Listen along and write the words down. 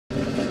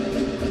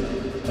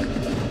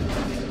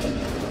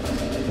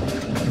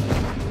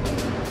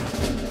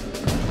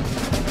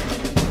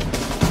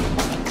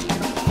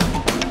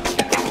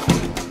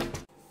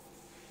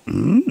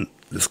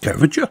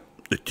Scavenger,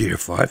 the Tier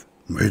 5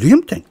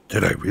 Medium Tank.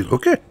 Today we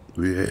look at,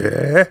 we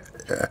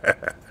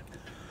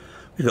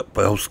got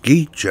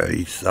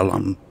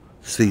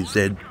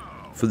PolskejSalamCZ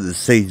for the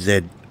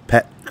CZ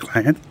Pat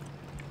clan,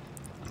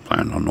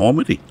 playing on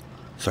Normandy.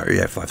 Sorry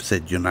if I've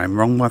said your name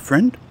wrong, my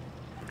friend.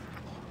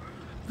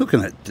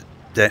 Looking at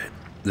the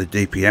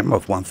DPM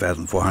of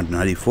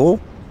 1484,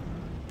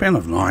 pen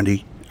of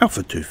 90,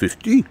 alpha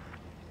 250,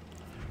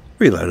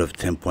 reload of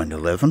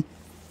 10.11,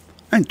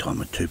 and time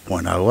of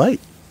 2.08.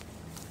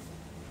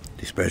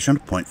 Dispersion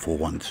of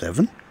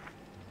 0.417,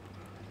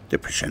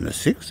 depression of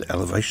 6,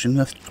 elevation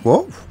of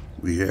 12.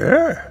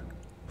 Yeah,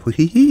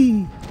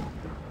 whee.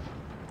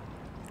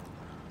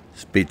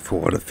 Speed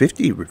forward of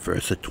 50,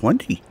 reverse of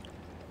 20.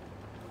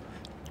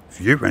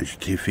 View range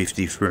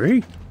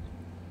 253.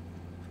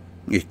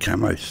 Your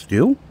camo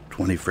still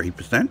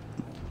 23%,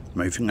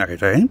 moving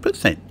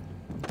 18%.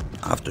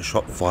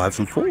 Aftershock 5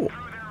 and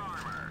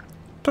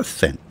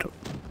 4%.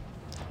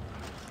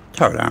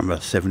 Turret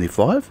armor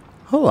 75,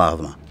 hull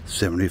armor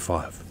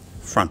 75,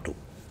 frontal.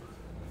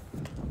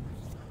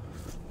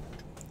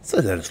 So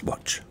let us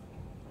watch.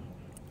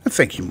 And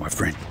thank you, my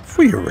friend,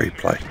 for your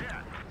replay.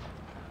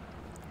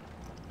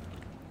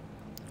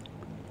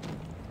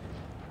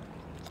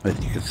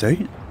 As you can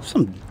see,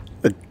 some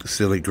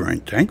silly green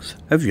tanks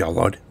have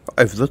yellowed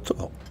over the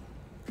top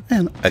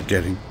and are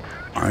getting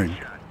owned.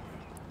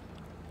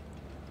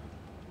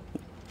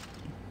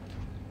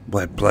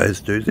 Why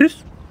players do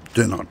this?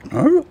 Do not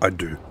know, I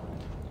do.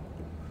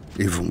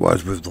 Even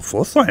wise with the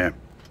force I am.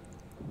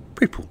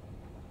 People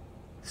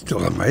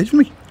still amaze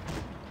me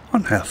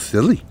on how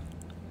silly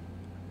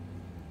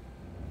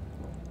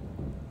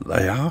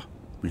they are.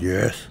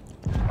 Yes.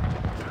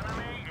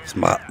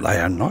 Smart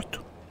they are not.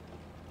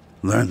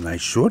 Learn they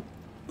should.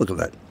 Look at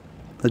that.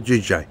 The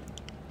GJ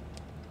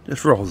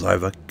just rolls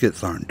over,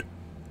 gets owned.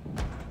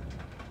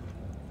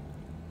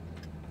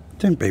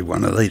 Don't be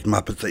one of these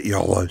muppets that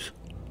YOLOs.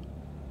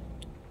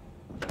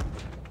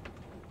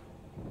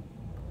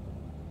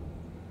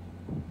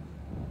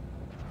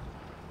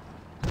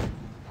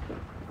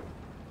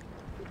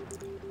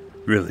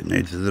 Really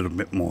needs a little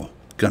bit more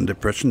gun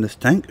depression, this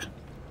tank.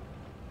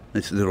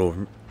 This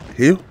little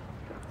heel,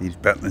 he's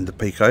battling to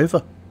peek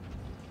over.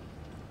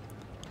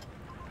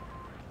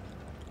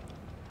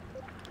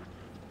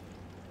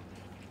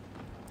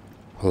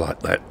 I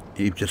like that.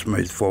 He just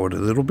moves forward a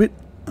little bit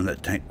and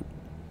that tank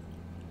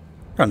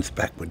runs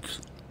backwards.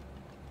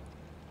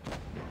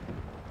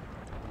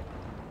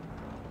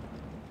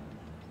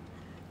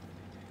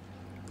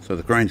 So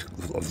the greens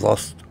have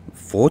lost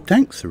 4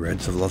 tanks, the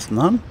reds have lost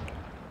none.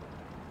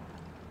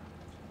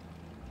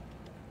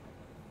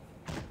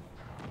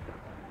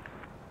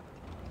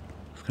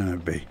 It's going to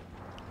be,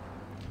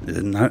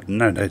 there's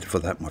no need for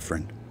that, my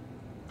friend.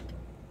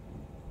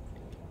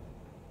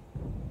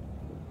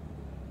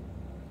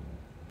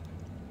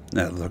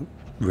 Now the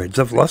reds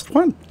have lost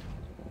 1.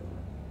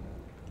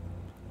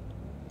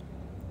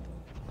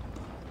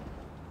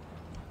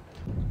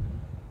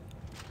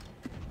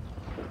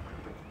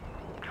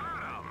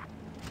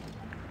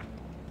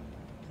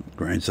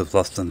 Greens have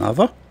lost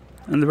another,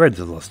 and the reds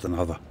have lost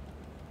another.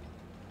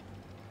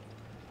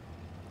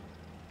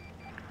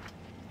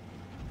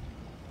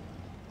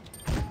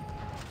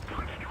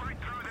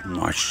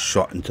 Nice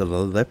shot into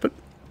the leopard.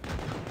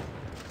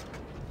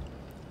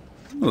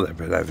 The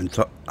leopard having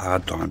a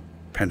hard time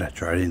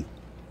penetrating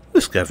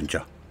the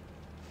scavenger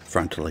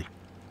frontally.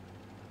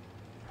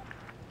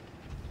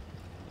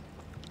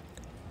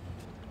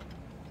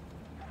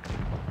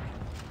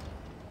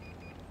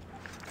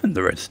 And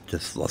the reds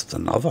just lost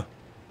another.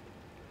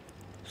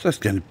 So it's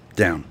going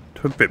down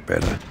to a bit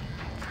better.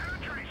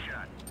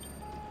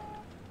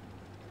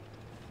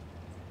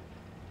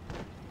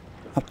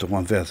 Up to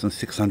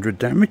 1,600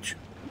 damage.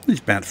 He's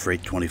about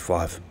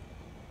 325.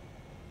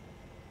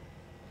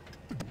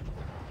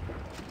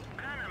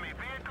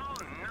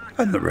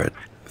 And the red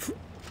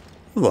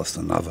lost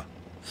another.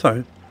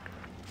 So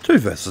 2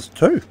 versus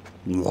 2.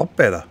 A lot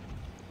better.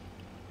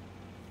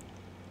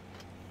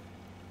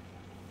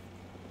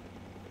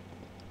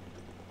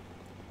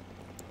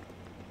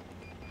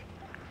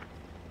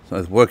 So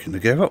it's working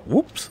together.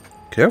 Whoops.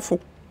 Careful.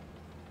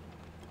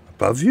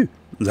 Above you.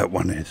 That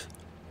one is.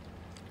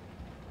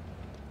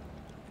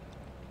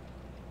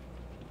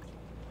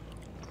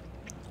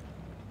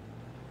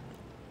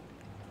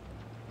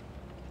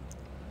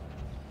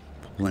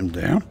 Pull him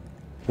down.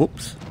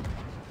 Whoops.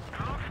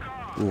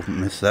 We'll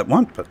miss that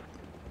one, but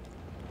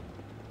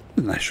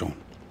Nashon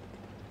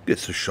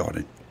gets a shot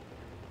in.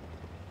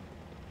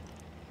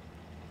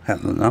 How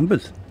the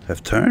numbers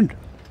have turned.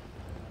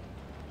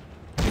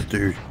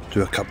 Due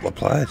to a couple of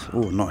players.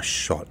 Oh, nice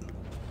shot.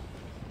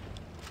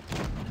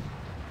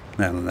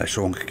 Now the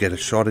Nashon could get a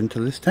shot into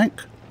this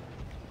tank.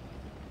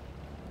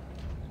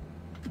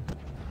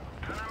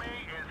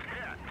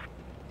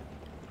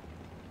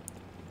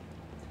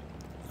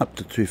 Up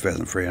to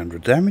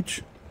 2,300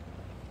 damage.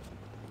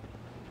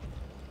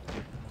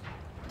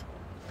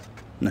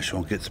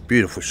 Nashon gets a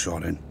beautiful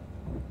shot in.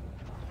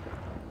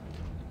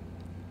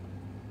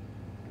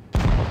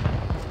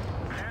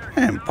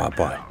 And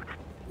bye-bye.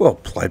 Well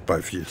played,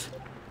 both of you.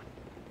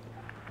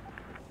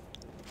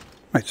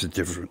 Makes a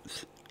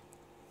difference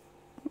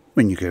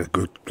when you get a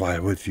good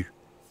player with you.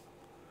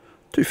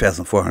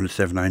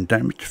 2,417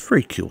 damage,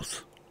 3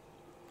 kills.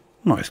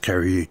 Nice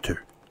carry, you two.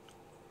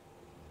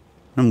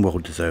 And well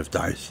deserved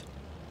days.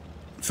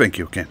 Thank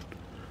you again.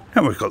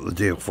 And we've got the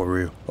deal for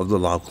real of the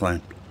Lyle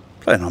clan.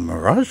 Playing on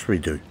Mirage we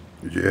do.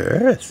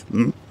 Yes.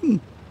 And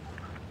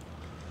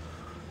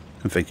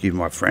thank you,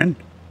 my friend.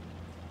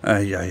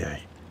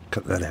 Hey.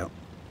 Cut that out.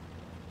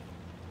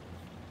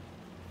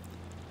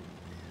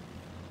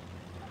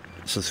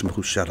 It's a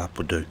simple shut up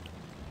will do.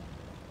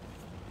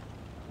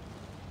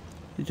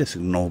 You just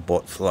ignore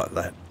bots like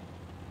that.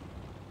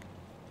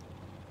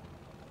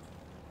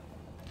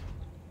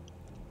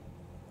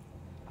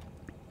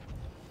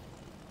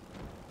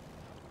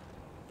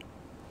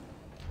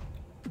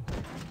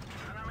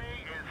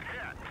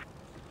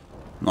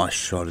 Nice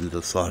shot into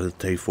the side of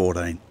the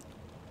T14.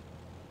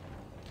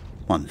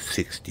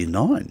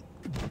 169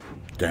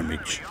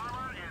 damage.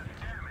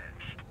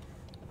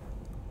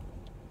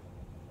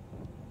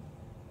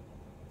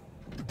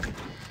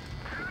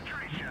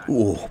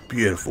 Oh,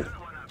 beautiful.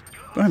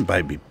 Burn,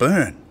 baby,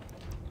 burn.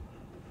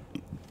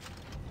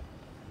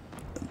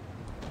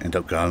 End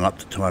up going up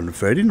to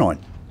 239.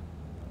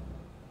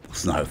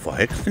 Snow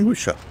fire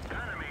extinguisher.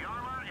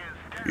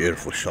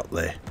 Beautiful shot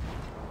there.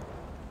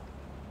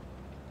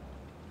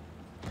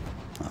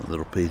 A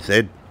little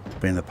PZ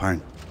being a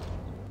pain.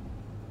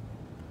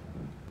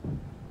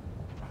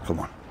 Come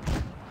on.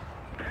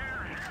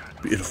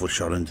 Beautiful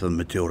shot into the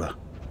Matilda.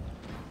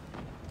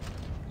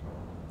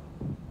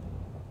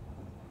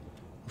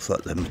 Looks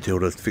like the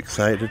Matilda's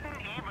fixated.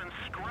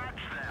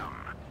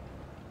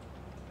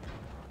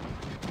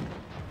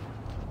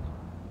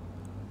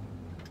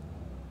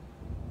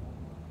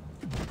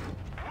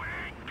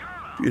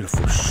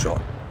 Beautiful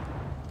shot.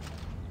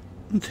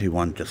 And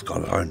T1 just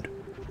got owned.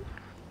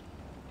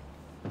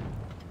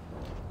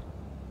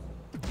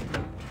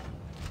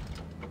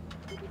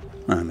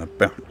 And a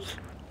bounce.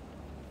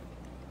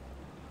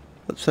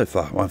 But so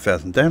far,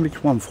 1,000 damage,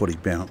 140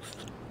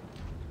 bounced.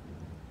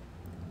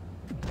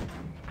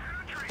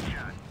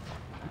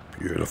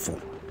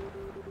 Beautiful.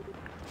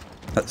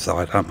 That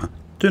side armor,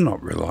 do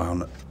not rely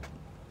on it.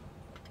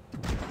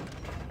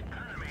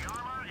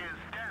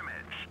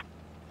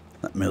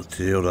 That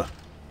Matilda,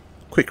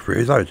 quick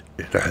reload,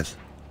 it has.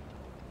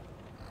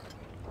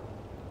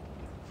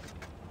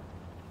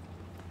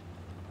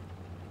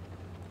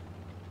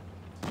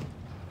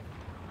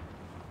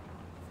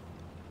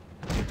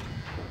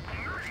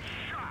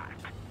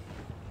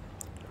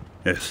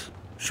 Yes,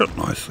 shot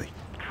nicely.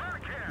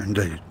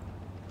 Indeed.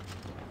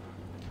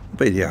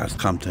 BDR's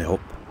come to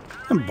help.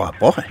 And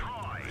bye-bye.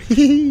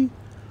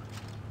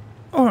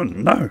 Oh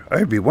no,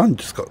 Obi-Wan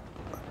just got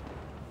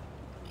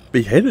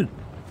beheaded.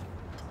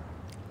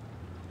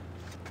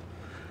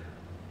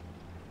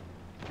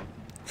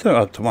 So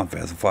up to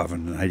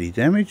 1,580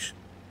 damage.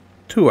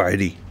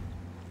 280.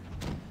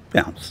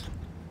 Bounced.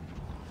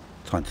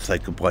 Time to say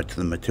goodbye to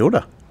the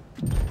Matilda.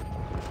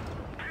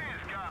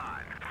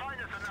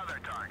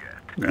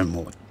 And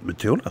more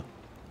Matilda.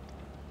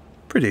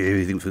 Pretty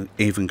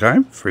even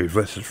game, 3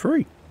 versus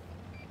 3.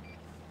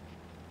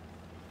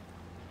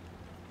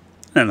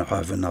 And I'll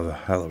have another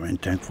Halloween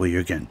tank for you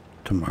again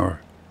tomorrow.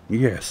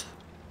 Yes.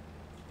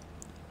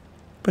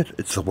 But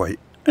it's a wait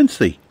and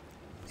see.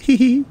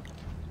 Hee.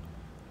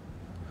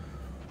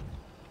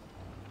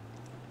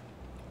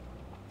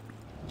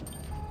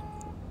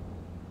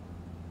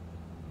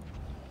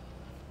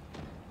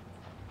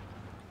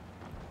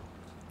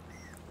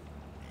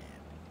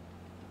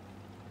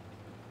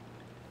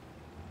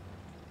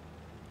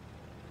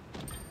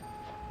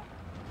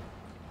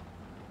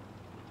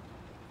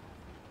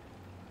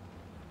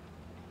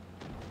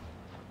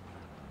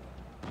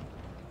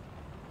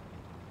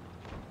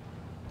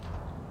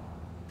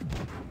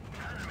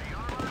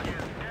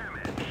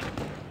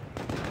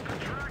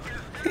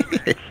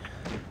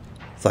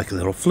 It's like a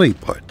little flea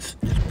boat,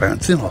 just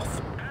bouncing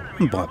off,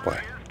 and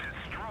bye-bye.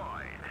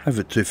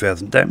 Over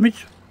 2,000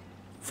 damage,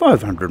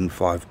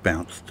 505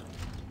 bounced.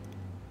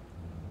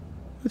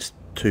 It's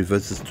 2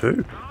 versus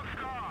 2.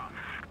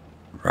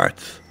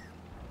 Right.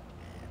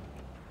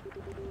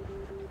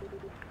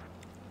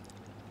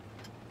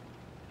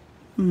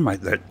 Make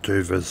that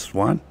 2 versus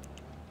 1.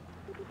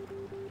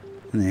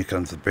 And here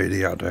comes the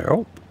BDR to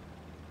help.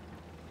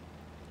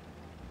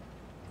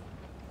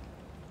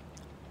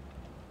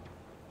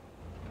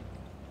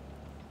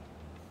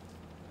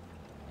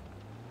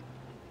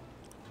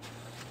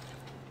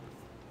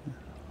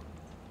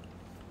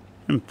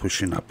 And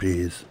pushing up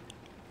ears.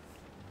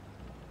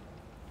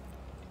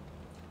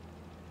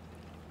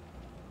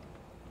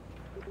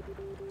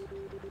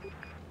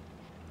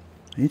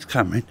 He's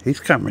coming,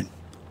 he's coming.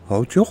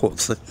 Hold your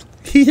horses.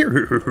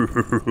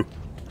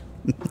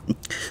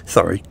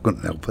 Sorry,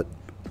 couldn't help it.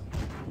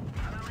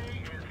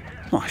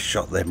 Nice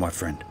shot there, my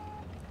friend.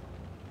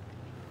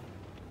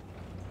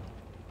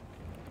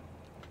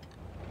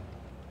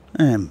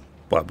 And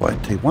bye-bye,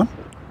 T1.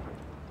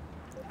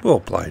 Well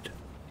played.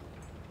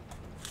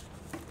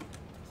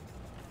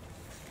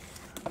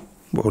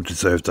 Well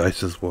deserved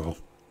ace as well.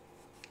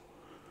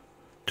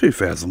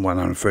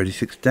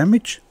 2,136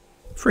 damage.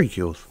 3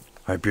 kills.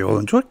 Hope you all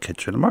enjoyed.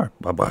 Catch you tomorrow.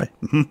 Bye bye.